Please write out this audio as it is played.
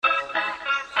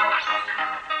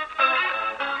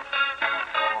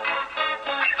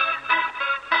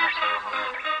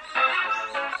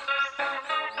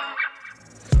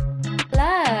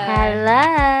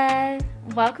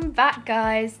welcome back,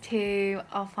 guys, to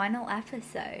our final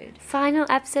episode. Final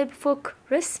episode before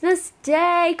Christmas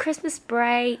Day, Christmas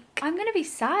break. I'm going to be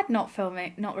sad not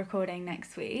recording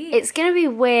next week. It's going to be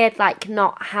weird, like,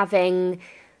 not having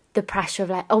the pressure of,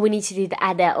 like, oh, we need to do the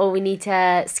edit, or we need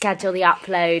to schedule the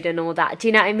upload and all that. Do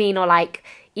you know what I mean? Or, like,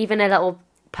 even a little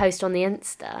post on the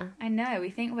Insta. I know, we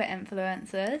think we're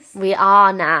influencers. We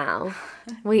are now.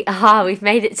 We are. We've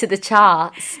made it to the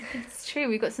charts. It's true.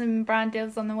 We've got some brand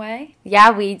deals on the way.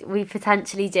 Yeah, we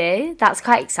potentially do. That's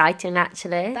quite exciting,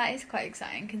 actually. That is quite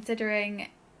exciting, considering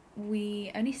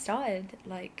we only started,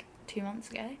 like, 2 months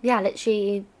ago. Yeah,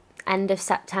 literally end of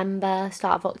September,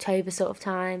 start of October sort of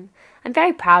time. I'm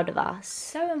very proud of us.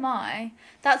 So am I.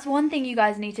 That's one thing you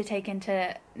guys need to take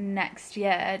into next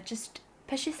year. Just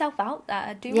push yourself out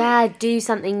there. Do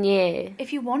something new.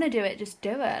 If you want to do it, just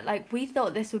do it. Like, we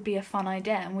thought this would be a fun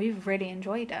idea and we've really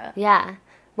enjoyed it. Yeah.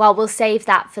 Well, we'll save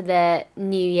that for the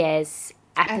New Year's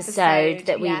episode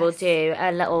that we will do,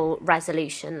 a little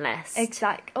resolution list.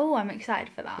 Exactly. Oh, I'm excited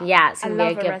for that. Yeah, it's going to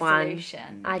be a good one.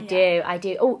 I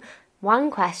do. Oh,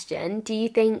 one question. Do you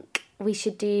think we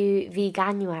should do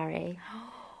Veganuary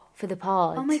for the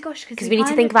pod? Oh my gosh, because we need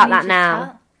to think about that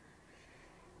now.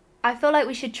 I feel like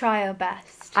we should try our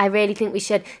best. I really think we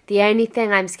should. The only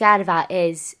thing I'm scared about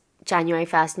is January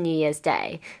 1st, New Year's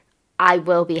Day. I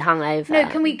will be hungover. No,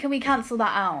 can we cancel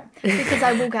that out? Because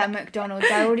I will get a McDonald's.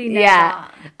 I already know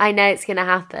that. I know it's going to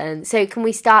happen. So can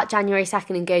we start January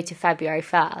 2nd and go to February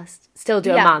 1st? Still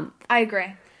do a month. I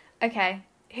agree. Okay.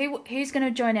 Who's going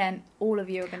to join in? All of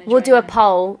you are going to join in. We'll do a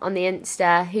poll on the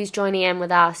Insta. Who's joining in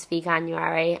with us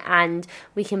Veganuary? And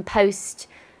we can post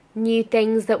new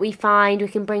things that we find. We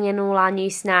can bring in all our new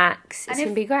snacks. It's going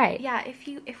to be great. Yeah,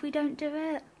 if we don't do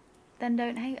it, then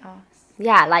don't hate us.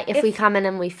 Yeah, like if we come in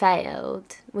and we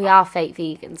failed, we are fake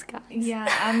vegans, guys.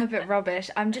 Yeah, I'm a bit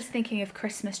rubbish. I'm just thinking of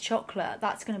Christmas chocolate.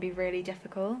 That's going to be really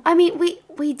difficult. I mean,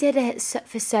 we did it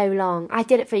for so long. I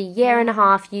did it for a year and a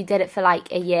half. You did it for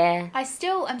like a year. I'm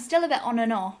still a bit on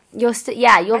and off.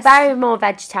 You're very more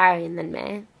vegetarian than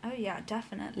me. Oh yeah,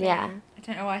 definitely. Yeah. I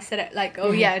don't know why I said it like,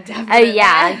 oh yeah, definitely. Oh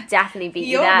yeah, I definitely beat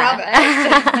you there. You're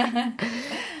rubbish.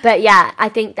 But yeah, I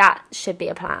think that should be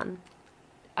a plan.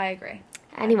 I agree.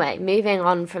 Anyway, moving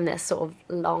on from this sort of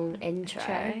long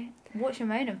intro. What's your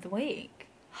moan of the week?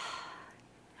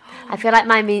 I feel like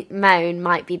my moan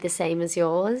might be the same as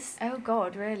yours. Oh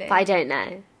God, really? But I don't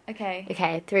know. Okay.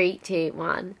 Okay, 3, 2,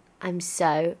 1. I'm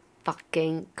so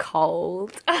fucking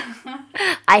cold.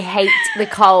 I hate the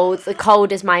cold. The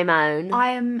cold is my moan. I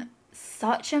am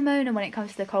such a moaner when it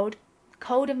comes to the cold.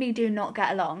 Cold and me do not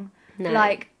get along. No.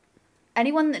 Like,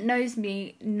 anyone that knows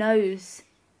me knows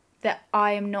that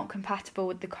I am not compatible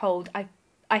with the cold.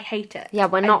 I hate it. Yeah,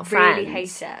 we're not friends. I really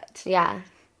hate it. Yeah.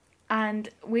 And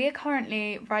we are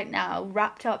currently, right now,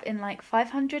 wrapped up in like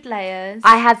 500 layers.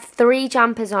 I have 3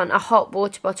 jumpers on, a hot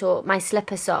water bottle, my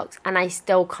slipper socks, and I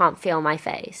still can't feel my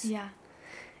face. Yeah.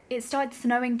 It started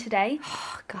snowing today.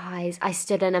 Oh, guys, I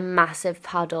stood in a massive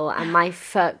puddle and my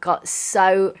foot got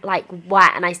so, like,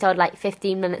 wet, and I still had, like,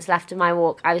 15 minutes left of my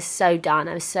walk. I was so done.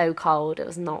 I was so cold. It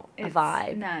was not a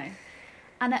vibe. No.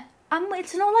 And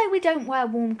it's not like we don't wear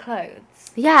warm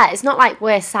clothes. Yeah, it's not like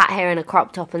we're sat here in a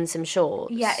crop top and some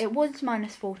shorts. Yeah, it was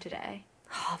 -4 today.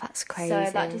 Oh, that's crazy.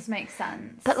 So that just makes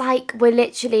sense. But, like, we're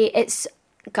literally,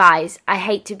 guys, I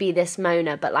hate to be this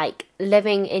moaner, but, like,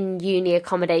 living in uni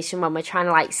accommodation when we're trying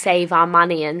to, like, save our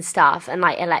money and stuff, and,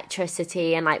 like,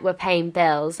 electricity, and, like, we're paying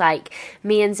bills, like,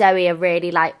 me and Zoe are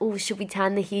really like, oh, should we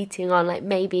turn the heating on? Like,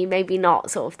 maybe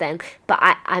not, sort of thing. But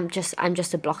I'm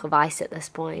just a block of ice at this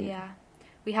point. Yeah.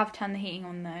 We have turned the heating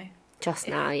on, though. Just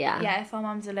now, yeah. Yeah, if our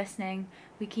mums are listening,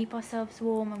 we keep ourselves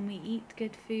warm and we eat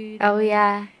good food. Oh,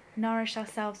 yeah. Nourish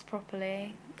ourselves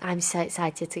properly. I'm so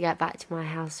excited to get back to my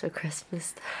house for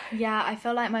Christmas. Yeah, I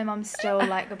feel like my mum's still,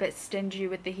 like, a bit stingy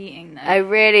with the heating, though. Oh,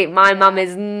 really? My mum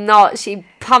is not. She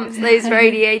pumps those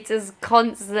radiators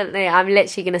constantly. I'm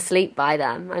literally going to sleep by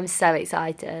them. I'm so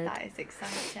excited. That is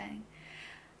exciting.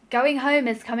 Going home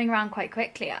is coming around quite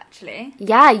quickly, actually.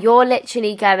 Yeah, you're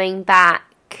literally going back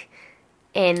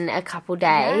in a couple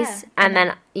days. Yeah. And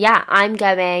then, I'm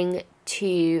going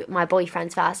to my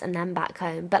boyfriend's first and then back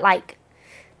home. But, like,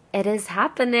 it is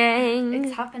happening.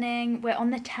 It's happening. We're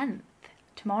on the 10th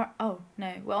tomorrow. Oh,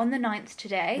 no. We're on the 9th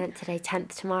today. 9th today,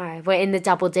 10th tomorrow. We're in the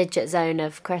double-digit zone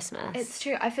of Christmas. It's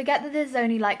true. I forget that there's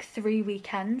only, like, 3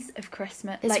 weekends of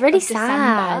Christmas. It's like, really of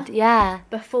sad. December Yeah.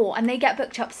 Before. And they get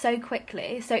booked up so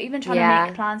quickly. So even trying to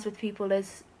make plans with people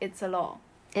it's a lot.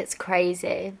 It's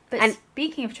crazy. But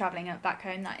speaking of travelling back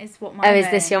home, that is what my moan. is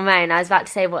this your moan? I was about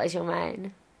to say, what is your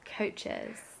moan?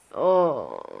 Coaches.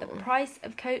 Oh. The price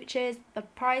of coaches, the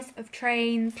price of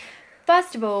trains,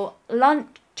 First of all,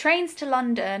 trains to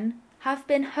London have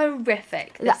been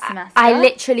horrific this semester. I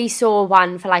literally saw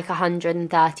one for like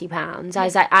 £130. I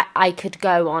was like, I could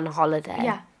go on holiday.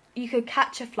 Yeah, you could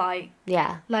catch a flight.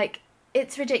 Yeah. Like,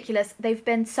 it's ridiculous. They've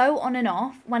been so on and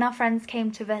off. When our friends came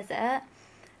to visit,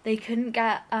 they couldn't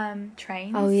get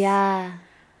trains. Oh, yeah.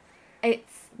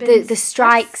 It's been the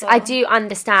strikes. stressful. I do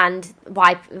understand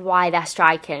why they're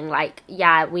striking. Like,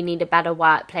 yeah, we need a better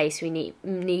workplace. We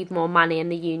need more money,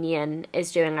 and the union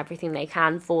is doing everything they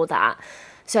can for that.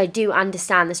 So I do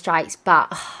understand the strikes,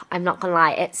 but I'm not gonna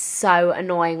lie, it's so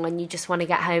annoying when you just want to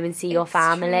get home and see your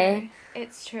family.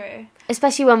 It's true.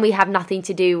 Especially when we have nothing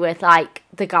to do with, like,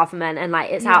 the government and, like,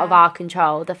 it's out of our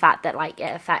control. The fact that, like,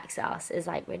 it affects us is,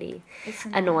 like, really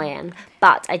annoying.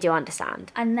 But I do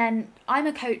understand. And then I'm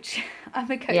a coach. I'm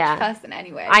a coach person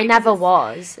anyway. I never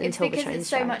was until the train because it's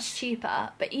so much cheaper.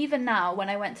 But even now, when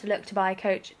I went to look to buy a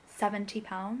coach,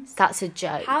 £70. That's a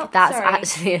joke. That's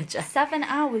actually a joke. 7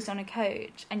 hours on a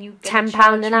coach, and you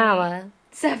 £10 an hour.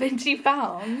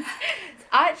 £70.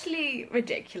 Actually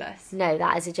ridiculous. No,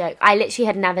 that is a joke. I literally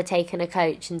had never taken a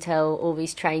coach until all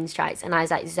these train strikes, and I was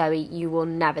like, Zoe, you will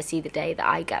never see the day that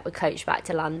I get a coach back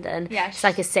to London. Yeah, it's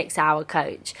like a 6-hour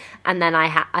coach, and then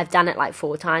I've done it like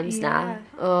 4 times now.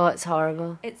 Oh, it's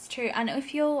horrible. It's true. And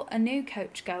if you're a new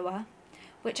coach goer,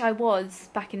 which I was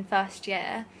back in first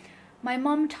year, my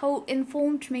mum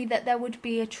informed me that there would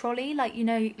be a trolley, like, you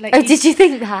know, like. Oh, did you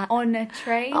think that? On a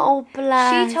train. Oh,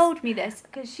 bless. She told me this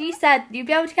because she said you'd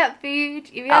be able to get food,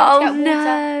 you'd be able to get water.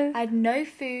 No. I had no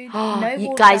food, no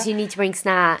water. Guys, you need to bring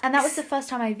snacks. And that was the first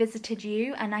time I visited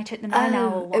you, and I took the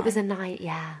 9-hour one. It was a night,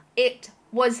 yeah. It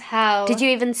was hell. Did you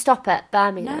even stop at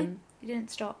Birmingham? No, you didn't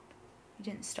stop. You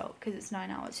didn't stop because it's 9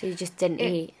 hours. So you just didn't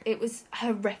eat? It was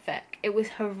horrific. It was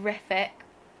horrific.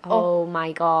 Oh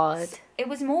my God. It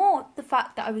was more the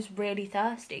fact that I was really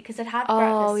thirsty because I'd had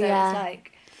breakfast, so it's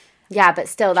like. Yeah, but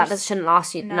still, that shouldn't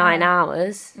last you 9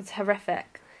 hours. It's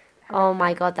horrific. Oh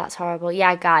my God, that's horrible.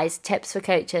 Yeah, guys, tips for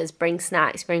coaches: bring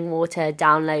snacks, bring water,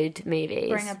 download movies.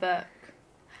 Bring a book.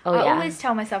 Oh, I always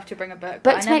tell myself to bring a book.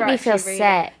 Books but I never make me feel read.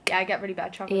 sick. Yeah, I get really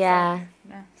bad trouble. Yeah.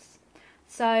 Yes.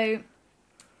 So,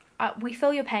 we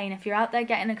feel your pain if you're out there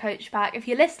getting a coach back. If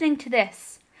you're listening to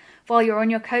this while you're on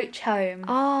your coach home.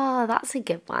 Oh, that's a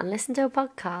good one. Listen to a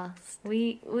podcast.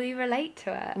 We relate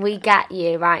to it. We get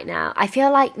you right now. I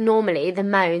feel like normally the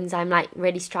moans, I'm like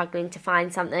really struggling to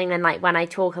find something, and like when I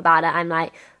talk about it, I'm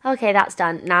like, okay, that's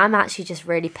done. Now I'm actually just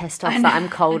really pissed off that I'm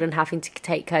cold and having to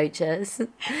take coaches.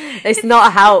 It's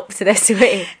not helped this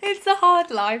week. It's a hard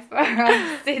life for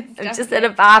us. I'm just in a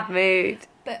bad mood.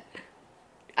 But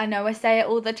I know I say it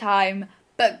all the time,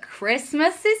 but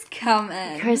Christmas is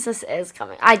coming. Christmas is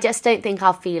coming. I just don't think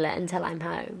I'll feel it until I'm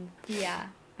home. Yeah,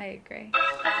 I agree.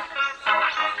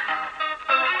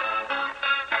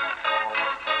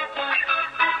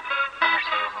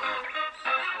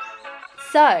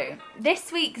 So,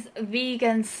 this week's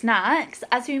vegan snacks,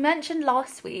 as we mentioned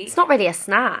last week... It's not really a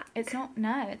snack. It's not,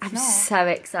 no, it's I'm not. so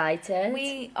excited.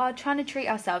 We are trying to treat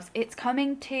ourselves. It's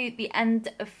coming to the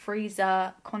end of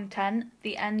freezer content,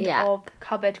 the end of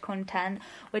cupboard content.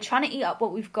 We're trying to eat up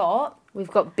what we've got. We've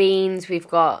got beans, we've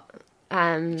got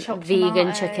vegan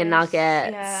tomatoes, chicken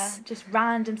nuggets. Yeah, just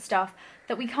random stuff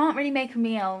that we can't really make a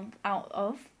meal out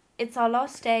of. It's our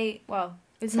last day, well...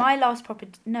 It was my last proper...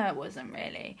 No, it wasn't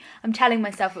really. I'm telling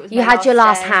myself it was my last day. You had your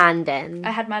last hand in. I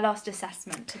had my last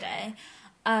assessment today.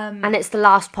 And it's the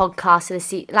last podcast of the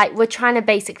season. Like, we're trying to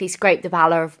basically scrape the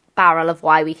barrel of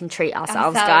why we can treat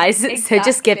ourselves, guys. Exactly. So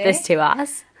just give this to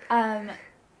us.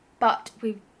 But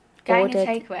we've getting a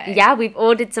takeaway. Yeah, we've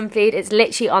ordered some food. It's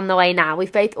literally on the way now.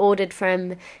 We've both ordered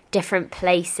from different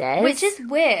places. Which is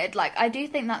weird. Like, I do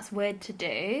think that's weird to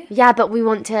do. Yeah, but we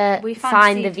want to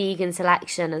find the vegan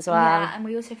selection as well. Yeah, and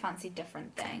we also fancy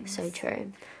different things. So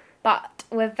true. But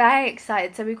we're very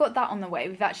excited. So we've got that on the way.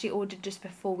 We've actually ordered just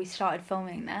before we started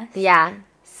filming this. Yeah.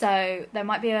 So there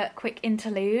might be a quick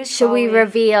interlude. Shall we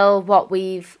reveal what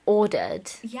we've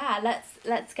ordered? Yeah,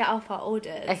 let's get off our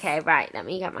orders. Okay, right. Let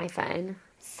me get my phone.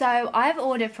 So I've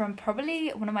ordered from probably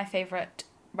one of my favourite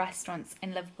restaurants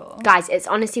in Liverpool. Guys, it's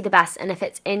honestly the best. And if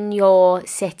it's in your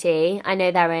city, I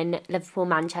know they're in Liverpool,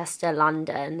 Manchester,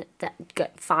 London,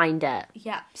 find it.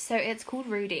 Yeah, so it's called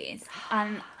Rudy's.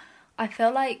 And I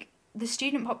feel like the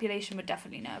student population would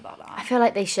definitely know about that. I feel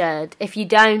like they should. If you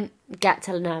don't, get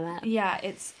to know it. Yeah,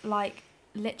 it's like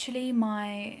literally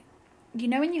my... You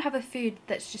know when you have a food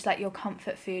that's just like your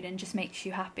comfort food and just makes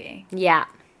you happy? Yeah.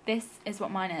 this is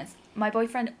what mine is. My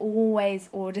boyfriend always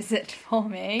orders it for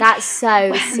me. That's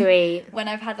so sweet. When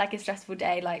I've had like a stressful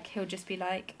day, like he'll just be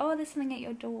like, "Oh, there's something at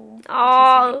your door."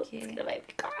 Oh, which is really it's gonna make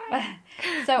me cry.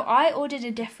 So I ordered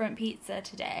a different pizza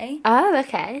today. Oh,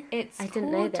 okay. I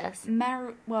didn't know this.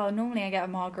 Well, normally I get a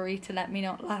margarita, let me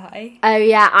not lie. Oh,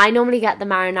 yeah, I normally get the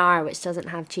marinara, which doesn't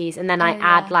have cheese, and then I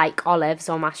add, yeah. like, olives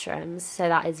or mushrooms, so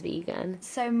that is vegan.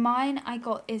 So mine I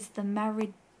got is the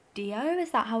Meridio,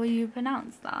 is that how you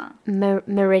pronounce that?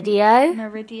 Meridio?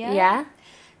 Meridio? Yeah.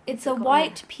 It's a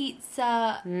white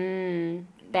pizza,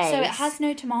 Base. so it has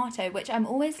no tomato, which I'm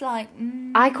always like,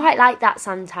 I quite like that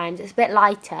sometimes, it's a bit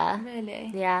lighter.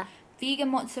 Really? Yeah. Vegan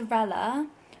mozzarella,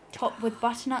 topped with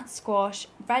butternut squash,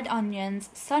 red onions,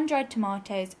 sun-dried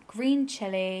tomatoes, green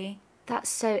chilli. That's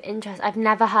so interesting. I've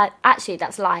never heard... Actually,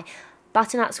 that's a lie.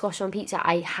 Butternut squash on pizza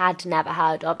I had never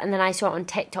heard of, and then I saw it on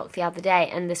TikTok the other day,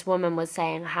 and this woman was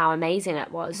saying how amazing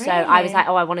it was. Really? So I was like,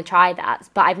 oh, I want to try that,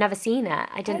 but I've never seen it.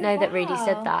 I didn't know that Rudy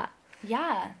said that.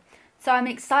 Yeah. So I'm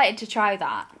excited to try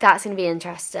that. That's going to be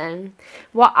interesting.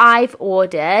 What I've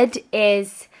ordered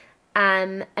is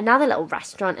another little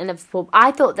restaurant in Liverpool.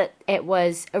 I thought it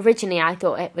was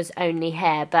only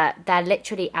here, but they're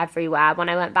literally everywhere. When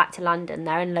I went back to London,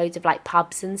 they're in loads of like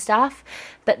pubs and stuff.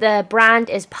 But the brand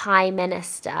is Pie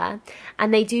Minister,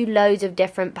 and they do loads of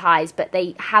different pies, but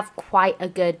they have quite a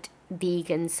good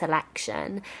vegan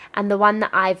selection. And the one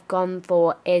that I've gone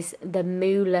for is the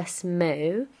Mooless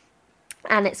Moo.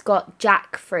 And it's got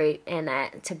jackfruit in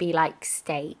it to be like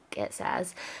steak, it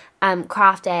says.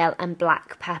 Craft ale and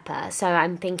black pepper. So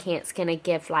I'm thinking it's going to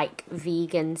give like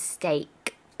vegan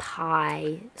steak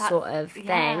pie sort of thing.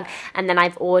 Yeah. And then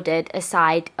I've ordered a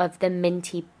side of the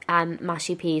minty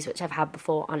mushy peas, which I've had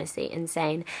before, honestly,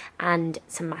 insane. And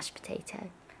some mashed potato.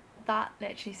 That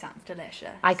literally sounds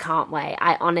delicious. I can't wait.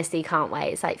 I honestly can't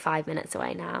wait. It's like 5 minutes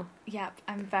away now. Yep,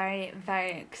 I'm very,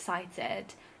 very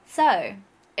excited. So...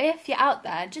 if you're out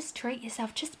there, just treat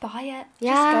yourself. Just buy it.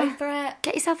 Yeah. Just go for it.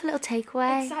 Get yourself a little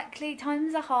takeaway. Exactly.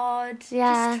 Times are hard.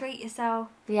 Yeah. Just treat yourself.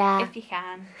 Yeah. If you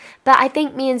can. But I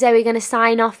think me and Zoe are going to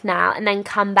sign off now and then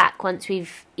come back once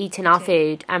we've eaten our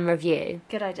food and review.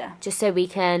 Good idea. Just so we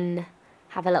can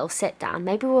have a little sit down.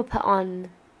 Maybe we'll put on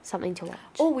something to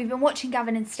watch. Oh, we've been watching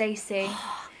Gavin and Stacey.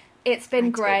 It's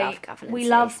been great. Love Gavin and we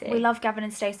Stacey. love Gavin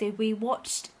and Stacey.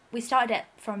 We started it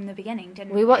from the beginning,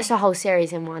 didn't we? We watched the whole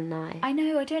series in one night. I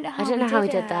know. I don't know how we we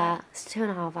did it. that. It's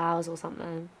 2.5 hours or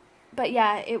something. But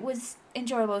yeah, it was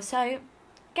enjoyable. So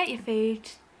get your food.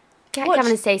 Get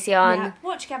Gavin and Stacey on. Yeah,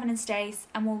 watch Gavin and Stacey,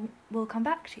 and we'll come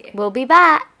back to you. We'll be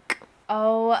back.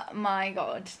 Oh my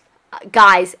god.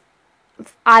 Guys,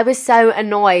 I was so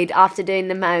annoyed after doing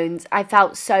the moans. I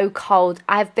felt so cold.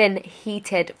 I've been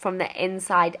heated from the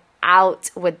inside out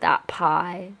with that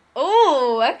pie.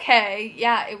 Oh, okay.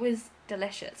 Yeah, it was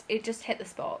delicious. It just hit the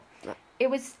spot. It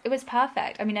was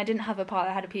perfect. I mean, I didn't have a pie,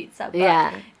 I had a pizza, but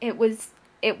yeah. it was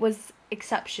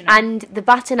exceptional. And the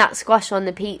butternut squash on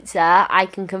the pizza, I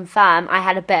can confirm, I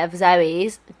had a bit of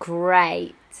Zoe's.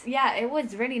 Great. Yeah, it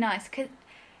was really nice because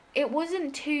it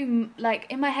wasn't too, like,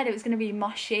 in my head it was going to be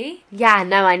mushy. Yeah,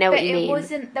 no, I know what you mean.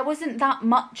 But there wasn't that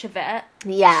much of it.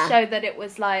 Yeah. So that it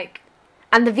was like...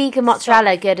 And the vegan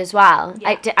mozzarella good as well.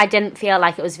 Yeah. I didn't feel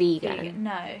like it was vegan.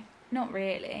 No, not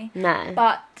really. No.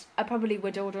 But I probably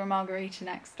would order a margarita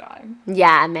next time.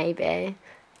 Yeah, maybe.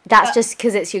 That's just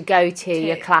because it's your go-to,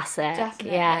 your classic.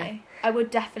 Definitely. Yeah. I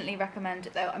would definitely recommend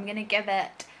it though. I'm going to give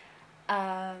it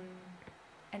an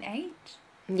 8.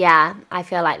 Yeah, I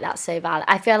feel like that's so valid.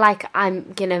 I feel like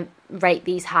I'm going to rate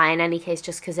these high in any case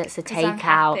just because it's a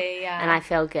takeout. Happy, yeah. And I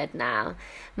feel good now.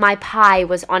 My pie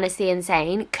was honestly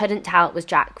insane. Couldn't tell it was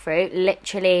jackfruit.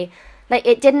 Literally, like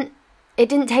it didn't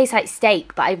taste like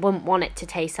steak, but I wouldn't want it to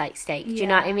taste like steak. Do you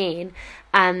know what I mean?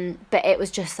 But it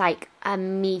was just like a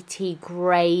meaty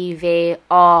gravy.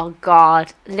 Oh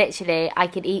God, literally, I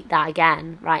could eat that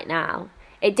again right now.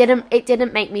 It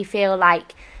didn't make me feel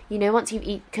like, you know, once you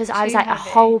eat, because I was like, heavy. a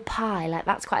whole pie, like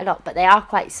that's quite a lot, but they are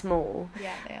quite small.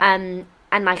 Yeah, they are.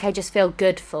 And like I just feel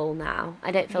good full now.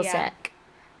 I don't feel sick.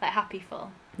 Like happy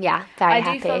full. Yeah, very happy.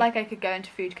 I do feel like I could go into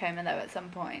food coma though at some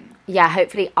point. Yeah,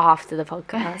 hopefully after the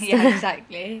podcast. Yeah,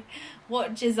 exactly.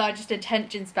 Watches our just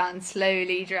attention span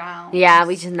slowly drown. Yeah,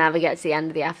 we just never get to the end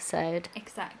of the episode.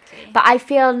 Exactly. But I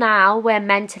feel now we're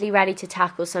mentally ready to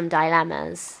tackle some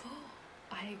dilemmas.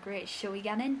 I agree. Shall we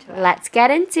get into it? Let's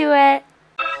get into it.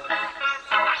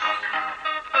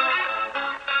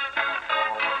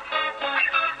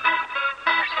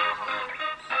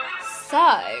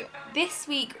 So, this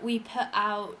week we put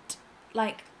out,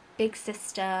 like, big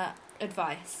sister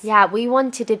advice. Yeah, we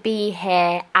wanted to be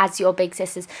here as your big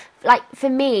sisters. Like, for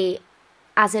me,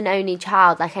 as an only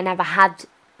child, like, I never had,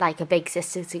 like, a big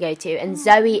sister to go to. And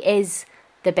Zoe is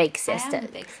the big sister. I am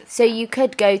the big sister. So you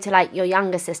could go to, like, your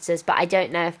younger sisters, but I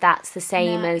don't know if that's the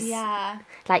same as,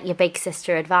 like, your big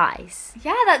sister advice.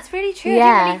 Yeah, that's really true. Yeah. I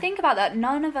didn't really think about that.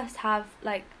 None of us have,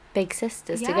 like... big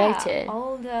sisters to go to.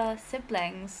 Older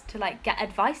siblings to, like, get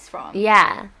advice from.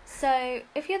 Yeah. So,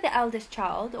 if you're the eldest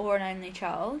child or an only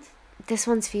child... This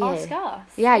one's for you. Ask us.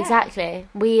 Yeah, exactly.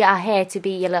 We are here to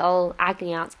be your little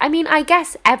agony aunts. I mean, I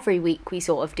guess every week we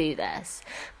sort of do this.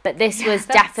 But this was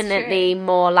definitely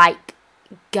more, like,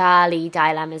 girly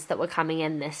dilemmas that were coming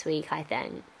in this week, I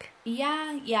think.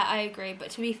 Yeah, I agree. But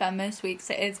to be fair, most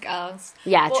weeks it is girls.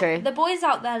 Yeah, true. The boys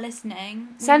out there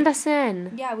listening... Send us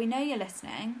in. Yeah, we know you're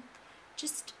listening.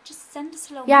 Just send us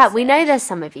a little Yeah, message. we know there's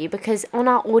some of you, because on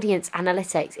our audience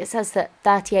analytics, it says that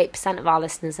 38% of our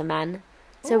listeners are men.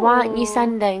 So why aren't you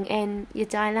sending in your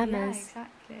dilemmas? Yeah,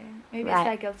 exactly. Maybe it's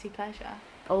their guilty pleasure.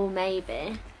 Oh,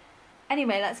 maybe.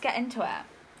 Anyway, let's get into it.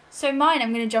 So mine,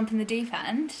 I'm going to jump in the deep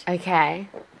end. Okay.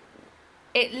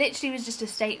 It literally was just a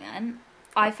statement.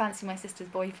 I fancy my sister's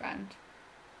boyfriend.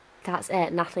 That's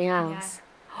it, nothing else.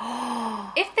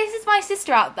 Yeah. If this is my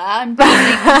sister out there, I'm deeply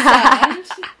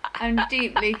concerned. I'm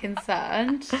deeply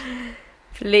concerned.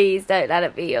 Please don't let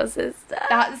it be your sister.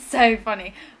 That's so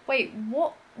funny. Wait,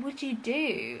 what would you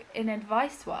do in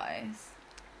advice-wise?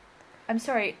 I'm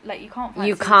sorry, like, you can't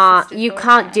fancy you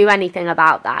can't do anything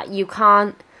about that.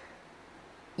 Can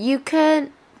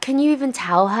you even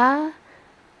tell her?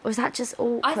 Or is that just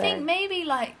awkward? I think maybe,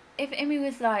 like, if Imi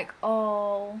was like,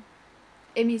 oh,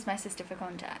 Imi's my sister for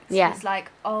context. Yeah. It's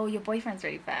like, oh, your boyfriend's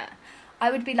really fit. I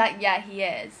would be like, yeah, he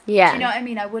is. Yeah. Do you know what I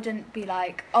mean? I wouldn't be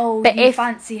like, oh, but you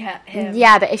fancy him.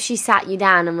 Yeah, but if she sat you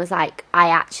down and was like, I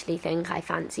actually think I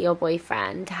fancy your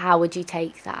boyfriend, how would you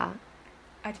take that?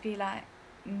 I'd be like,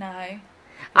 no.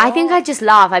 I think I'd just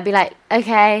laugh. I'd be like,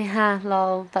 okay,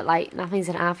 lol, but, like, nothing's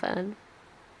gonna happen.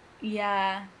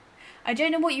 Yeah. I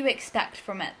don't know what you expect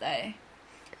from it, though.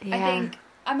 Yeah. I think...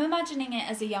 I'm imagining it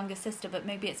as a younger sister, but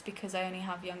maybe it's because I only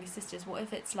have younger sisters. What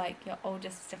if it's like your older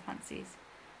sister fancies?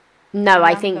 No,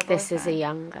 I think this is a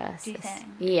younger sister. Do you think?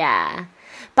 Yeah.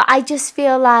 But I just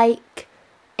feel like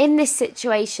in this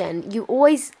situation,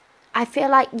 I feel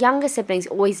like younger siblings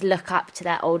always look up to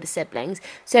their older siblings.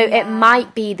 So it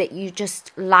might be that you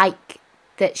just like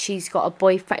that she's got a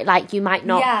boyfriend. Like, you might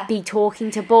not be talking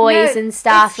to boys and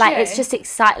stuff. Like, it's just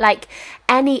like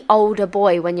any older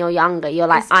boy when you're younger, you're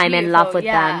like, I'm in love with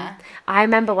them. I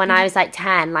remember when I was like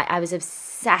 10, like, I was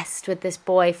obsessed with this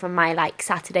boy from my, like,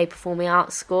 Saturday performing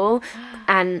arts school.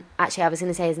 And actually, I was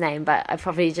going to say his name, but I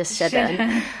probably just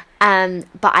shouldn't.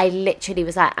 But I literally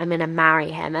was like, I'm going to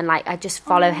marry him. And, like, I just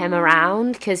follow him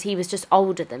around because he was just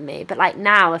older than me. But, like,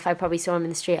 now, if I probably saw him in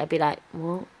the street, I'd be like,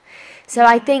 what? So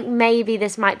I think maybe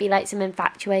this might be, like, some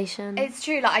infatuation. It's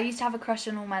true. Like, I used to have a crush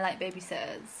on all my, like,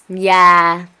 babysitters.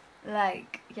 Yeah.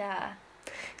 Like, yeah.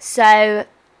 So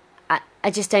I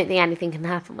just don't think anything can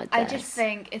happen with this. I just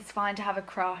think it's fine to have a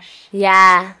crush.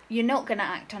 Yeah. You're not going to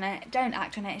act on it. Don't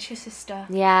act on it. It's your sister.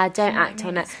 Yeah, don't act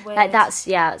on it. Like,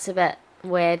 it's a bit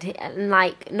weird. And,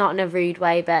 like, not in a rude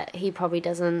way, but he probably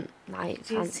doesn't, like,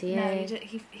 fancy you. No,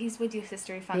 he's with your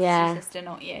sister. He fancies your sister,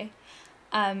 not you.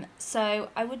 So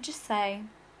I would just say,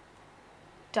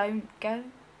 don't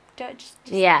just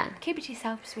keep it to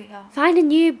yourself, sweetheart. Find a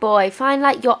new boy. Find,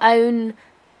 like, your own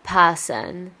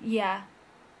person. Yeah,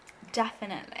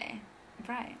 definitely.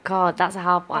 Right. God, that's a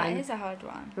hard one. That is a hard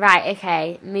one. Right,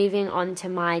 okay. Moving on to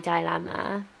my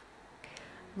dilemma.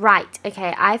 Right,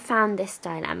 okay. I found this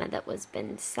dilemma that was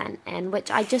been sent in, which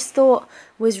I just thought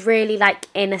was really, like,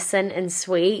 innocent and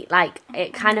sweet. Like,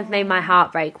 it kind of made my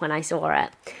heart break when I saw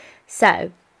it.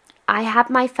 So, I had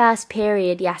my first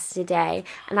period yesterday,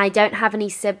 and I don't have any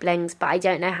siblings, but I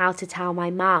don't know how to tell my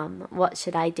mum. What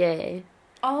should I do?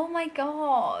 Oh my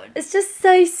god. It's just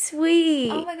so sweet.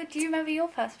 Oh my god, do you remember your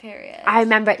first period? I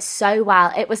remember it so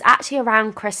well. It was actually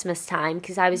around Christmas time,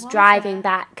 because I was driving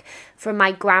back from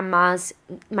my grandma's.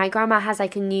 My grandma has,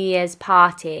 like, a New Year's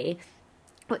party,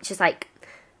 which is, like,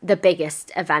 the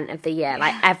biggest event of the year.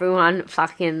 Like, everyone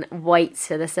fucking waits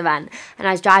for this event. And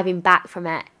I was driving back from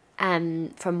it.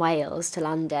 From Wales to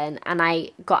London, and I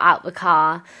got out the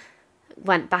car,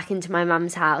 went back into my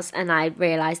mum's house, and I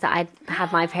realised that I'd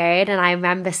had my period, and I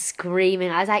remember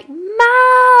screaming. I was like,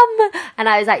 Mum! And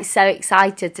I was, like, so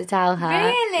excited to tell her.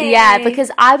 Really? Yeah, because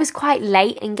I was quite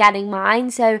late in getting mine,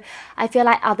 so I feel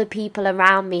like other people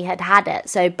around me had it.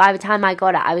 So by the time I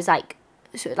got it, I was like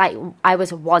I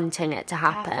was wanting it to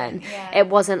happen. Yeah. It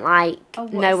wasn't like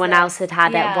no one else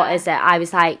had it. What is it? I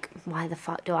was like, why the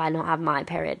fuck do I not have my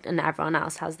period and everyone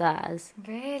else has theirs?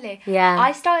 Really? Yeah.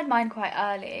 I started mine quite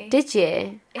early. Did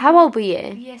you? How old were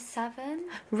you? Year 7.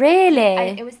 Really? I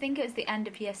think it was the end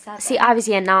of year 7. See, I was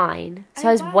year 9, so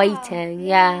I was waiting.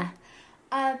 Yeah.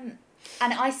 And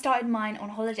I started mine on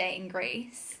holiday in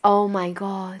Greece. Oh my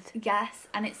god. Yes,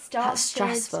 and it started... That's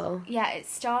stressful. Yeah, it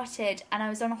started, and I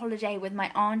was on a holiday with my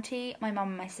auntie, my mum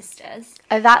and my sisters.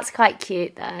 Oh, that's quite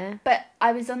cute though. But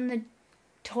I was on the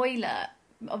toilet,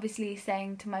 obviously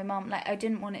saying to my mum, like, I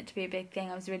didn't want it to be a big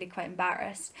thing. I was really quite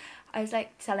embarrassed. I was,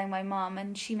 like, telling my mum,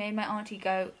 and she made my auntie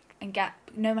go and get...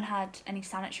 No one had any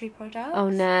sanitary products. Oh,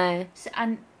 no. So,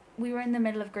 and we were in the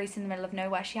middle of Greece, in the middle of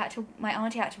nowhere. My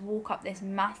auntie had to walk up this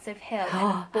massive hill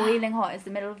in boiling hot. It's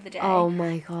the middle of the day. Oh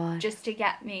my god. Just to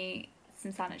get me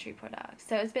some sanitary products.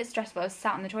 So it was a bit stressful. I was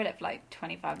sat on the toilet for like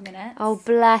 25 minutes. Oh,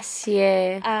 bless you.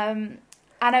 And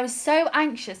I was so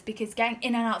anxious because getting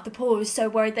in and out of the pool, I was so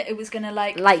worried that it was going to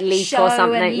like leak or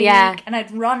something. Yeah. And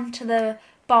I'd run to the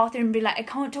bathroom and be like, I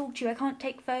can't talk to you, I can't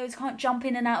take photos, can't jump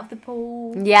in and out of the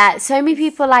pool. Yeah, so many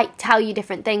people like tell you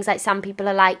different things. Like some people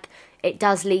are like, it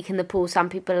does leak in the pool. Some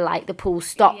people are like, the pool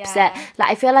stops it. Like,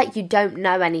 I feel like you don't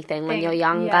know anything when you're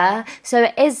younger. Yeah. So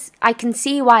it is, I can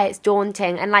see why it's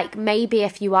daunting. And like, maybe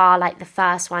if you are like the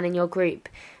first one in your group,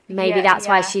 maybe that's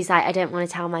why she's like, I don't want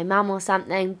to tell my mum or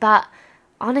something. But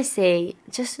honestly,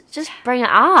 just bring it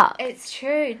up. It's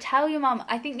true. Tell your mum.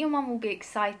 I think your mum will be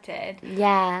excited.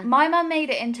 Yeah. My mum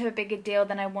made it into a bigger deal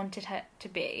than I wanted her to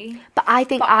be. But I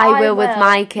think I will with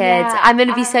my kids. Yeah, I'm going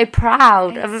to be so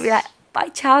proud. I'm going to be like, my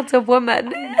child's a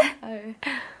woman.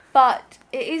 But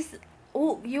it is...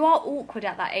 you are awkward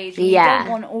at that age. You don't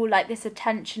want all like this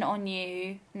attention on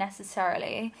you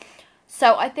necessarily.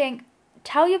 So I think...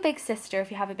 Tell your big sister if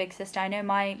you have a big sister. I know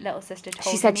my little sister told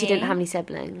me. She said she didn't have any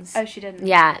siblings. Oh, she didn't?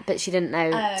 Yeah, but she didn't know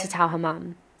to tell her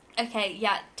mum. Okay,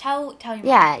 yeah. Tell your mum.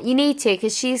 Yeah, you need to,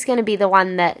 because she's going to be the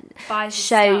one that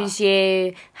shows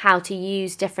you how to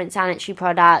use different sanitary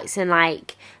products and,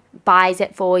 like, buys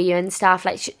it for you and stuff.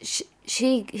 Like,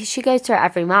 she goes through it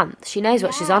every month. She knows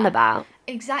what she's on about.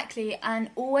 Exactly,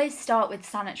 and always start with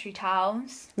sanitary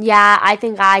towels. Yeah, I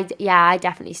think I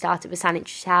definitely started with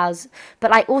sanitary towels.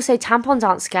 But, like, also tampons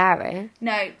aren't scary.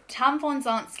 No, tampons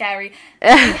aren't scary. We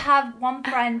have one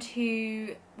friend who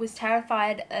was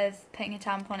terrified of putting a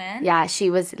tampon in. Yeah, she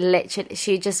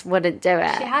just wouldn't do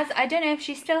it. She has, I don't know if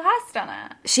she still has done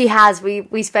it. She has,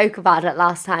 we spoke about it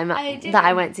last time that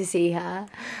I went to see her.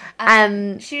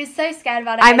 She was so scared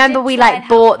about it. I remember we like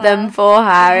bought them for her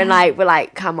and like we're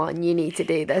like, come on, you need to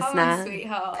do this now. Come on,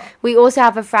 sweetheart. We also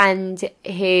have a friend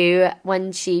who,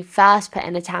 when she first put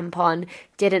in a tampon,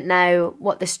 didn't know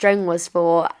what the string was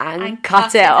for and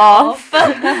cut it off.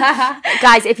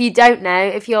 Guys, if you don't know,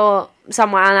 if you're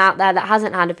someone out there that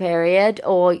hasn't had a period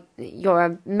or you're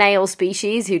a male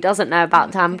species who doesn't know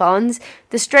about tampons,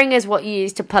 the string is what you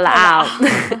use to pull it out.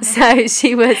 So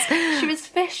she was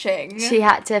fishing. She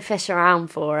had to fish around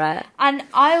for it. And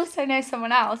I also know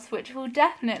someone else, which will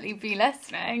definitely be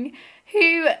listening,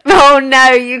 who... Oh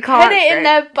no, you can't. Put it in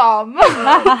their bum.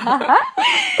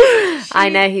 I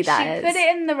know who that is. She put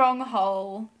it in the wrong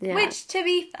hole. Yeah. Which, to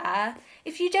be fair,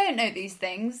 if you don't know these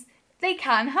things, they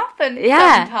can happen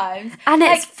sometimes. And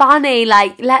it's funny,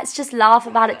 like, let's just laugh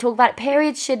about it, talk about it.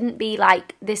 Periods shouldn't be,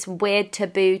 like, this weird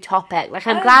taboo topic. Like,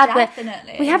 I'm glad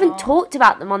we haven't talked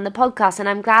about them on the podcast, and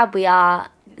I'm glad we are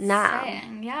now.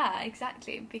 Yeah,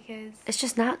 exactly, because... It's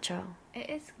just natural. It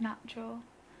is natural.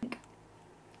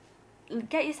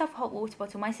 Get yourself a hot water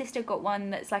bottle. My sister got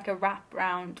one that's like a wrap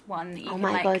round one. That you can,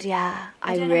 my god, yeah.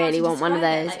 I really want one of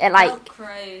those. It like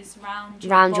velcros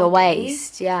round your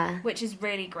waist, yeah. Which is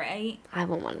really great. I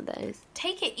want one of those.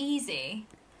 Take it easy.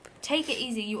 Take it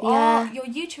easy. Your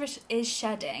uterus is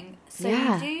shedding, so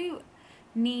you do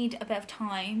need a bit of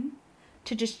time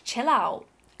to just chill out.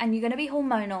 And you're going to be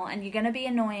hormonal, and you're going to be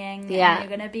annoying, and you're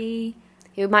going to be...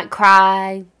 You might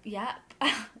cry. Yeah.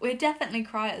 We're definitely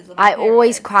criers on I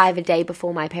always cry the day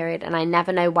before my period, and I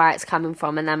never know where it's coming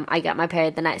from, and then I get my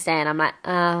period the next day, and I'm like,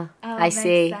 I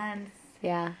see. Sense.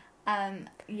 Yeah.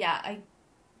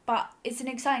 But it's an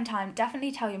exciting time.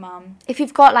 Definitely tell your mum. If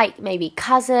you've got, like, maybe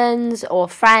cousins or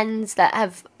friends that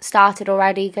have started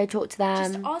already, go talk to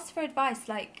them. Just ask for advice.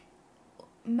 Like,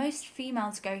 most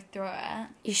females go through it.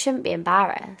 You shouldn't be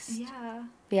embarrassed. Yeah.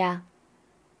 Yeah.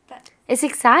 But it's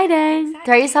exciting. Exactly.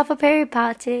 Throw yourself a period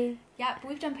party. Yeah,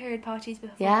 we've done period parties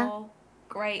before. Yeah.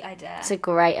 Great idea. It's a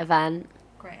great event.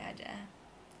 Great idea.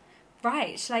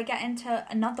 Right, shall I get into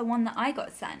another one that I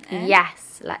got sent in?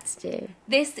 Yes, let's do.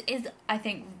 This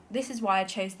is why I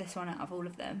chose this one out of all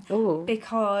of them. Ooh.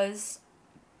 Because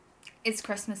It's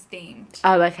Christmas themed.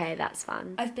 Oh, okay, that's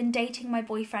fun. I've been dating my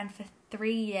boyfriend for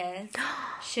 3 years.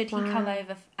 Should he come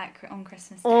over on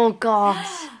Christmas Day? Oh,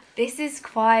 gosh. This is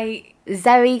quite...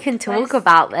 Zoe can talk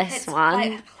about this one.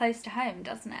 It's quite close to home,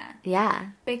 doesn't it? Yeah.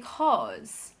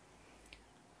 Because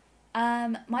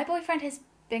my boyfriend has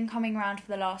been coming around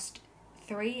for the last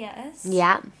 3 years.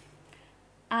 Yeah.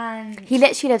 And he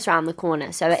literally lives around the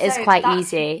corner, so it is quite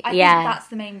easy. I think that's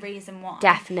the main reason why.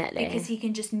 Definitely. Because he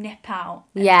can just nip out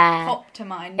and pop to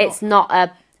mine. It's not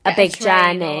a big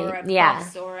journey. Or a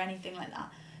bus or anything like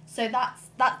that. So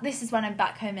this is when I'm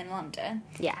back home in London.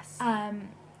 Yes.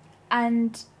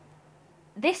 And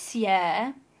this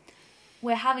year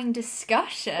we're having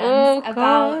discussions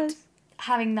about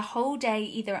having the whole day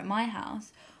either at my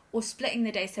house or splitting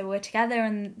the day, so we're together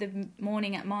in the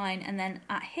morning at mine and then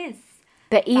at his.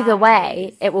 But either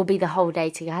way, it will be the whole day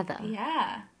together.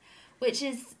 Yeah. Which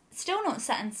is still not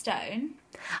set in stone.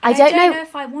 I don't know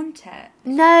if I want it.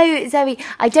 No, Zoe,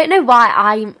 I don't know why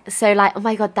I'm so like, oh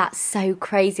my God, that's so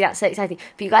crazy. That's so exciting.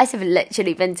 But you guys have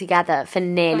literally been together for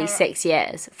nearly 6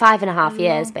 years. 5.5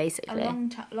 years, basically.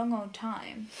 A long old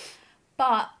time.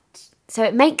 But... So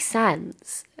it makes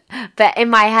sense. But in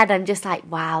my head, I'm just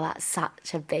like, wow, that's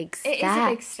such a big step. It is a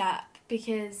big step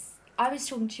because I was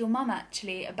talking to your mum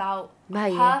actually about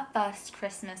her first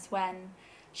Christmas when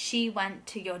she went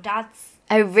to your dad's.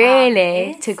 Oh,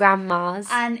 really? To grandma's.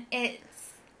 And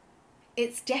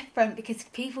it's different because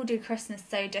people do Christmas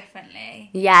so differently.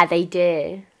 Yeah, they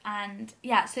do. And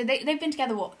yeah, so they've been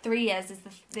together, 3 years is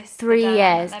this 3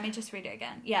 years. Let me just read it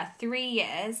again. Yeah, 3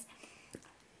 years.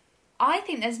 I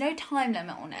think there's no time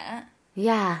limit on it.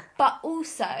 Yeah. But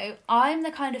also, I'm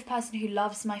the kind of person who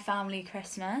loves my family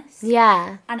Christmas.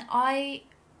 Yeah. And I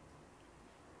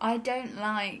don't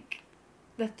like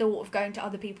the thought of going to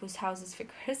other people's houses for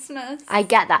Christmas. I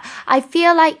get that. I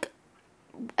feel like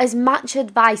as much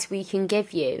advice we can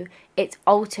give you, it's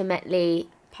ultimately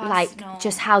personal. Like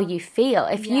just how you feel.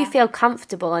 If you feel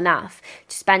comfortable enough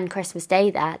to spend Christmas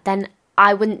Day there, then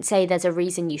I wouldn't say there's a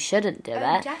reason you shouldn't do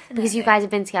it. Definitely. Because you guys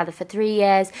have been together for 3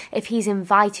 years. If he's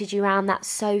invited you around, that's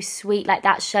so sweet. Like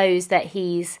that shows that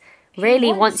he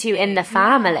really wants you in the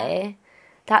family. Yeah.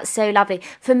 That's so lovely.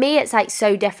 For me, it's like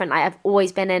so different. Like I've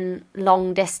always been in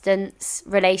long distance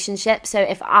relationships. So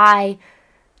if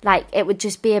it would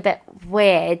just be a bit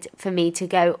weird for me to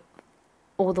go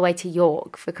all the way to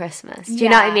York for Christmas. Do you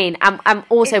know what I mean? I'm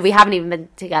also, we haven't even been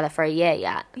together for a year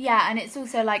yet. Yeah, and it's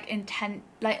also like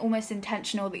almost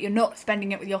intentional that you're not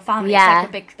spending it with your family. Yeah. It's like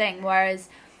a big thing. Whereas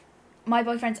my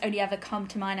boyfriend's only ever come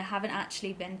to mine. I haven't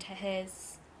actually been to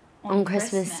his on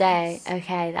Christmas Day.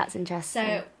 Okay, that's interesting.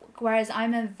 So whereas I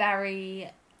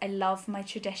love my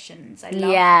traditions. I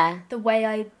love the way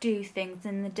I do things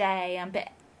in the day. I'm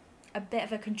a bit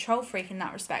of a control freak in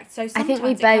that respect. So sometimes I think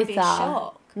we both are.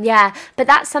 Shock. Yeah, but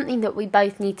that's something that we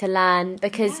both need to learn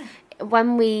because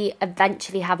when we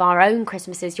eventually have our own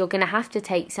Christmases, you're going to have to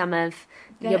take some of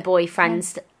your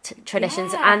boyfriend's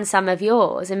traditions and some of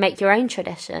yours and make your own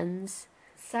traditions.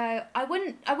 So I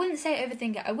wouldn't say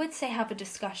overthink it. I would say have a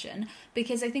discussion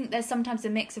because I think there's sometimes a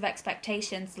mix of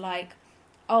expectations like,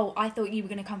 oh, I thought you were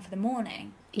going to come for the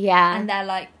morning. Yeah. And they're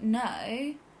like,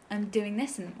 no, I'm doing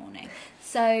this in the morning.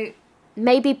 So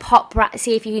maybe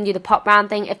see if you can do the pop round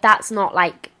thing. If that's not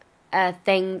like a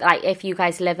thing, like if you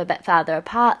guys live a bit further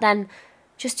apart, then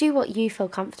just do what you feel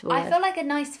comfortable with. I feel like a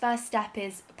nice first step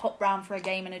is pop round for a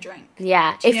game and a drink.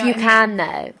 Yeah, if you can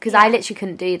though, because I literally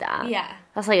couldn't do that. Yeah.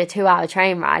 That's like a 2-hour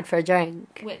train ride for a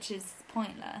drink. Which is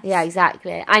pointless. Yeah,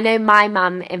 exactly. I know my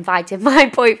mum invited my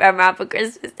boyfriend around for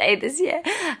Christmas Day this year,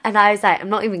 and I was like, I'm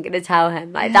not even going to tell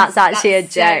him. Like, that's actually a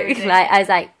joke. So like, I was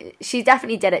like, she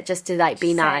definitely did it just to like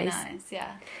be nice.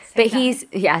 Yeah. But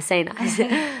say nice.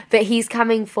 But he's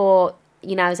coming for,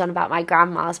 I was on about my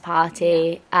grandma's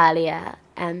party earlier.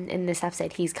 In this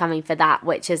episode, he's coming for that,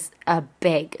 which is a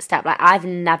big step. Like, I've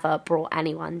never brought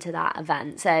anyone to that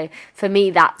event. So for me,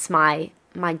 that's my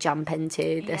jump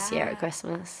into this year at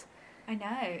Christmas. I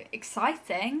know.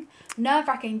 Exciting.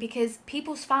 Nerve-wracking because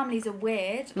people's families are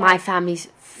weird. My family's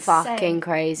fucking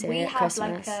crazy at Christmas. We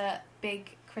have like a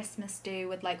big Christmas do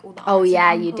with like all the aunts and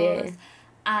uncles, you do.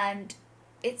 And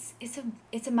it's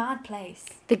a mad place.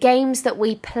 The games that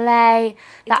we play,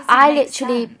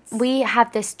 we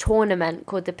have this tournament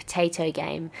called the potato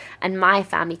game, and my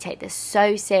family take this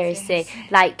so seriously.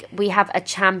 Like, we have a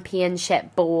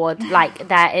championship board, like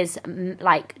there is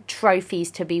like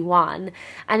trophies to be won,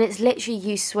 and it's literally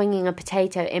you swinging a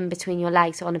potato in between your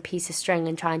legs on a piece of string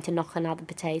and trying to knock another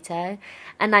potato.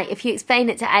 And like, if you explain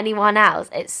it to anyone else,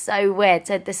 it's so weird.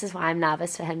 So this is why I'm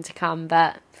nervous for him to come,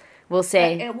 but we'll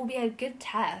see. But it will be a good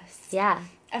test. Yeah.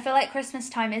 I feel like Christmas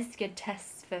time is a good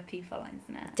test for people,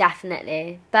 isn't it?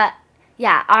 Definitely. But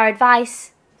yeah, our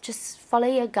advice, just follow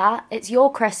your gut. It's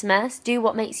your Christmas. Do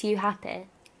what makes you happy.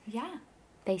 Yeah.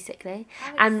 Basically.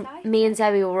 How And exciting. me and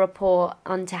Zoe will report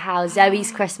onto how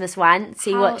Zoe's Christmas went,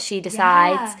 see what she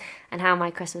decides, and how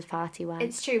my Christmas party went.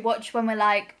 It's true. Watch when we're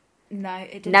like, no,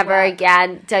 it didn't Never work.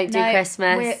 again. Don't do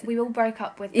Christmas. We all broke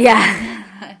up with them.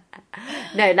 Yeah.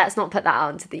 No, let's not put that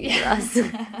on to the universe.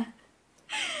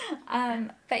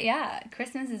 But yeah,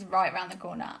 Christmas is right around the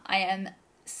corner. I am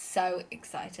so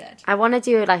excited. I want to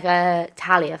do like a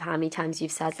tally of how many times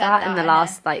you've said that in the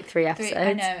last like 3 episodes.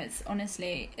 I know, it's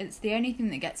honestly, it's the only thing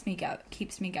that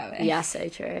keeps me going. Yeah, so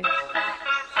true.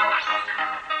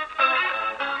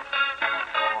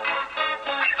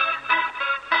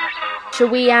 Shall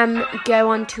we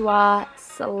go on to our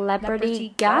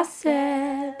celebrity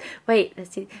gossip? Wait, let's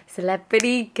do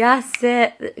celebrity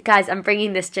gossip. Guys, I'm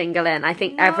bringing this jingle in. I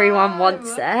think everyone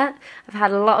wants it. I've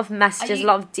had a lot of messages, a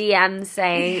lot of DMs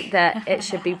saying that it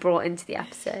should be brought into the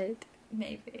episode.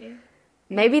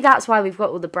 Maybe that's why we've got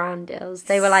all the brand deals.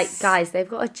 They were like, guys, they've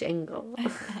got a jingle.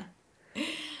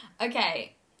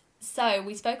 Okay, so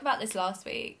we spoke about this last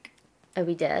week. Oh,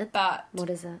 we did? But what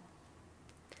is it?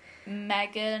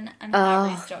 Meghan and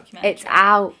Harry's documentary. It's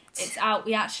out. It's out.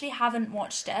 We actually haven't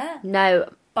watched it.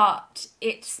 No. But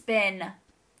it's been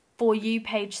For You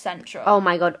page central. Oh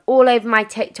my god. All over my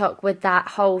TikTok with that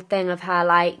whole thing of her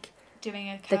like doing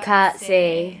a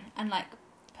curtsy. And like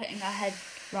putting her head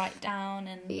right down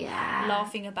and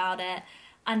laughing about it.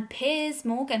 And Piers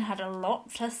Morgan had a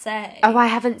lot to say. Oh, I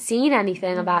haven't seen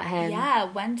anything about him. Yeah,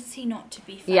 when does he not to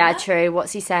be fair? Yeah, true.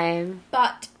 What's he saying?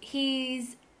 But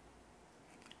he's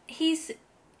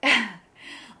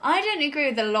I don't agree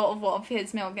with a lot of what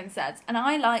Piers Morgan says, and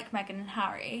I like Meghan and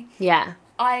Harry. Yeah.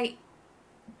 I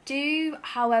do,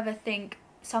 however, think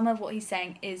some of what he's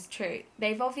saying is true.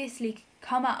 They've obviously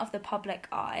come out of the public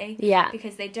eye. Yeah.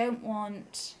 Because they don't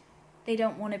want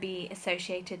to be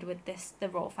associated with the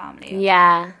royal family.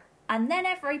 Yeah. And then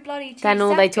every bloody 2 then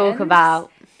all seconds, they talk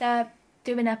about. They're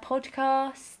doing a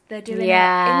podcast, they're doing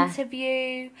an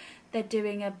interview, they're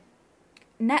doing a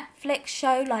Netflix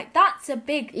show. Like, that's a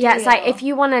big deal. Yeah, it's like, if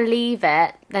you want to leave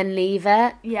it, then leave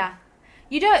it. Yeah.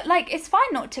 You don't, like, it's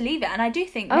fine not to leave it, and I do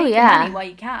think make money while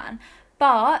you can,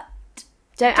 but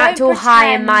don't act all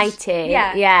high and mighty.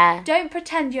 Yeah. Don't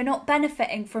pretend you're not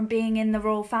benefiting from being in the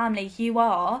royal family. You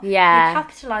are. Yeah. You're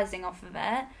capitalising off of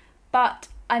it. But,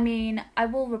 I mean, I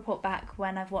will report back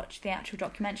when I've watched the actual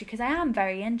documentary, because I am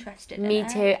very interested in it. Me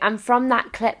too. And from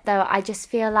that clip, though, I just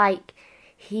feel like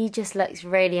he just looks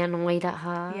really annoyed at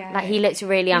her. Yeah. Like, he looks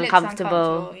really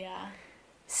uncomfortable. Yeah.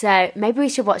 So, maybe we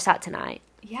should watch that tonight.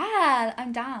 Yeah,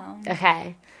 I'm down.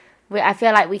 Okay. I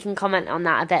feel like we can comment on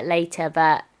that a bit later,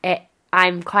 but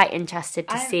I'm quite interested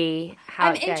to see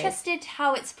how it goes. I'm interested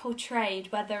how it's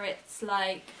portrayed, whether it's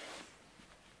like,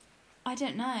 I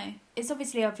don't know. It's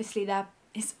obviously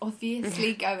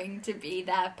going to be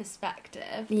their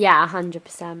perspective. Yeah,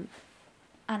 100%.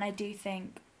 And I do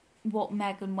think what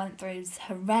Meghan went through is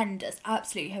horrendous,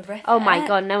 absolutely horrific. Oh my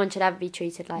god, no one should ever be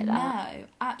treated like that. No,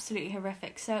 absolutely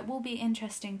horrific. So it will be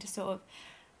interesting to sort of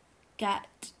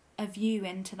get a view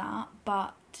into that,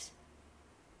 but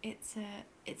it's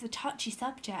a touchy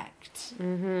subject.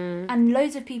 Mm-hmm. And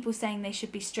loads of people saying they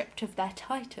should be stripped of their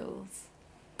titles.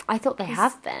 I thought they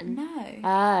have been. No.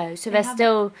 Oh, so they're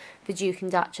still the Duke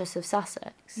and Duchess of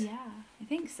Sussex? Yeah, I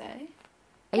think so.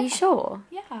 Are you sure?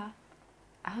 Yeah.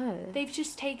 Oh. They've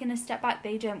just taken a step back.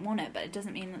 They don't want it, but it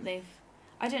doesn't mean that they've...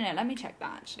 I don't know, let me check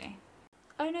that actually.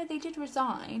 Oh no, they did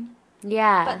resign.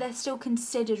 Yeah. But they're still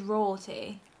considered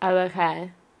royalty. Oh,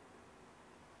 okay.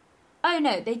 Oh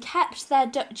no, they kept their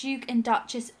Duke and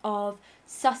Duchess of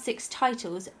Sussex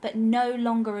titles, but no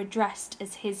longer addressed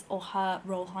as His or Her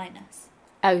Royal Highness.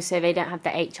 Oh, so they don't have the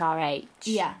HRH?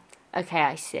 Yeah. Okay,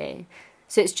 I see.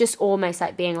 So it's just almost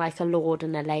like being like a lord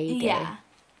and a lady. Yeah.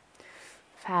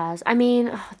 Fairs. I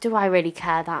mean, do I really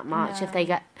care that much No. if they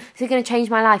get... Is it going to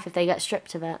change my life if they get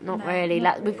stripped of it? Not really.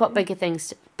 We've got bigger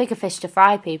fish to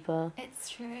fry, people. It's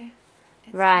true.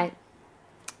 Right.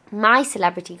 My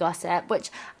celebrity gossip, which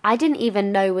I didn't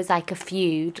even know was like a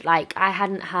feud. Like, I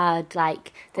hadn't heard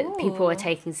like that people were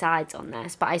taking sides on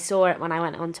this, but I saw it when I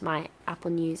went onto my Apple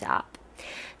News app.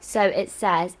 So it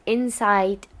says,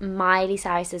 inside Miley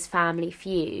Cyrus's family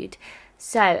feud.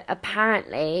 So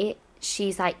apparently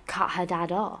she's like cut her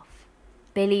dad off.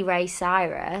 Billy Ray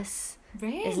Cyrus.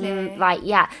 Really?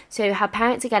 So her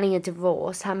parents are getting a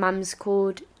divorce. Her mum's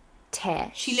called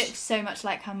Tish. She looks so much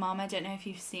like her mum. I don't know if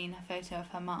you've seen a photo of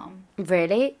her mum.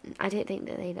 Really? I don't think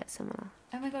that they look similar.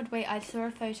 Oh my god, wait, I saw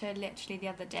a photo literally the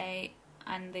other day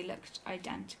and they looked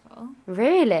identical.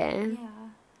 Really? Yeah.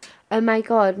 Oh my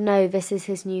god, no, this is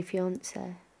his new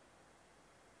fiancée.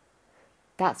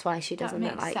 That's why she doesn't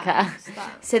look like her.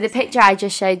 So the picture I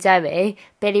just showed Zoe,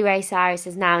 Billy Ray Cyrus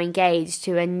is now engaged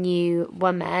to a new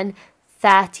woman,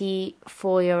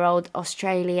 34-year-old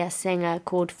Australia singer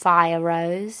called Fire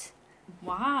Rose.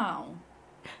 Wow.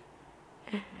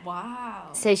 Wow.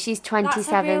 So she's 27. That's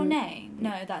her real name?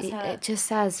 No, that's her... It just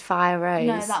says Fire Rose.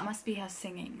 No, that must be her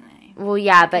singing name. Well,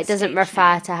 yeah, but it doesn't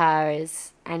refer to her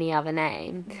as any other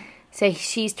name. So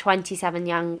she's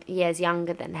 27 years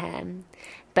younger than him.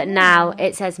 But now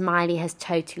it says Miley has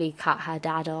totally cut her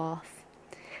dad off.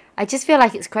 I just feel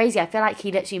like it's crazy. I feel like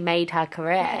he literally made her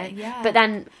career. Yeah. But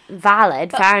then,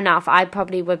 fair enough. I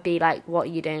probably would be like, what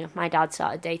are you doing if my dad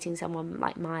started dating someone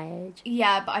like my age?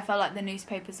 Yeah, but I feel like the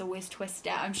newspapers always twist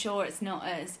it. I'm sure it's not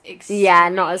as extreme. Yeah,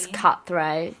 not as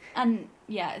cutthroat. And,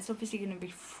 yeah, it's obviously going to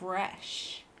be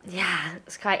fresh. Yeah,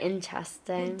 it's quite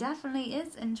interesting. It definitely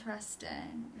is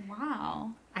interesting.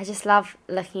 Wow. I just love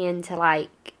looking into,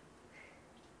 like,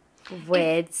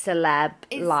 weird celeb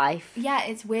life. Yeah,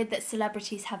 it's weird that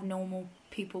celebrities have normal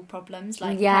people problems,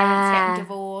 like parents getting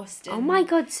divorced. Oh my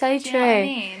god, so true. You know what I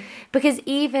mean? Because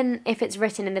even if it's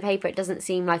written in the paper, it doesn't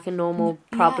seem like a normal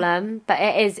problem. But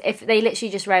it is, if they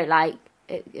literally just wrote, like,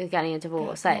 you're getting a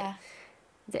divorce. Like,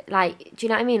 do you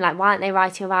know what I mean? Like, why aren't they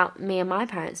writing about me and my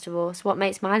parents' divorce? What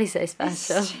makes Miley so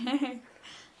special?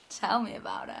 Tell me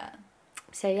about it.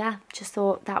 So, yeah, just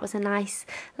thought that was a nice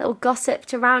little gossip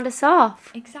to round us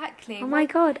off. Exactly. Oh, my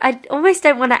God. I almost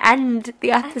don't want to end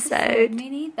the episode. Me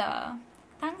neither.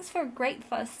 Thanks for a great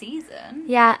first season.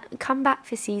 Yeah, come back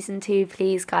for season 2,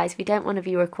 please, guys. We don't want to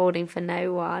be recording for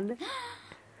no one.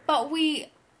 But we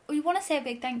want to say a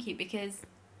big thank you because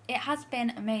it has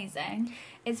been amazing.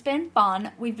 It's been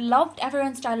fun. We've loved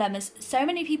everyone's dilemmas. So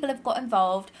many people have got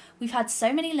involved. We've had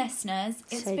so many listeners.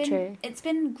 True. It's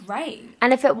been great.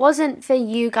 And if it wasn't for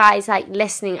you guys, like,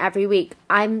 listening every week,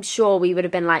 I'm sure we would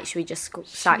have been like, should we just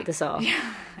sack this off?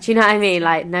 Yeah. Do you know what I mean?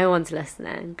 Like, no one's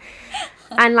listening.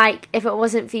 And, like, if it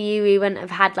wasn't for you, we wouldn't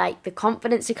have had, like, the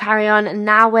confidence to carry on. And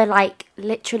now we're, like,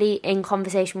 literally in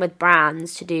conversation with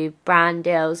brands to do brand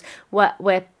deals.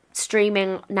 We're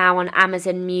streaming now on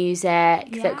Amazon Music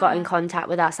that got in contact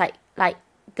with us. Like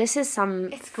this is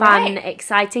some fun,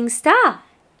 exciting stuff.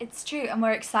 It's true, and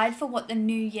we're excited for what the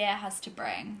new year has to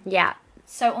bring. Yeah.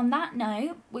 So on that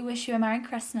note, we wish you a Merry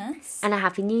Christmas. And a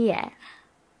Happy New Year.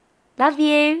 Love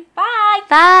you. Bye.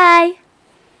 Bye.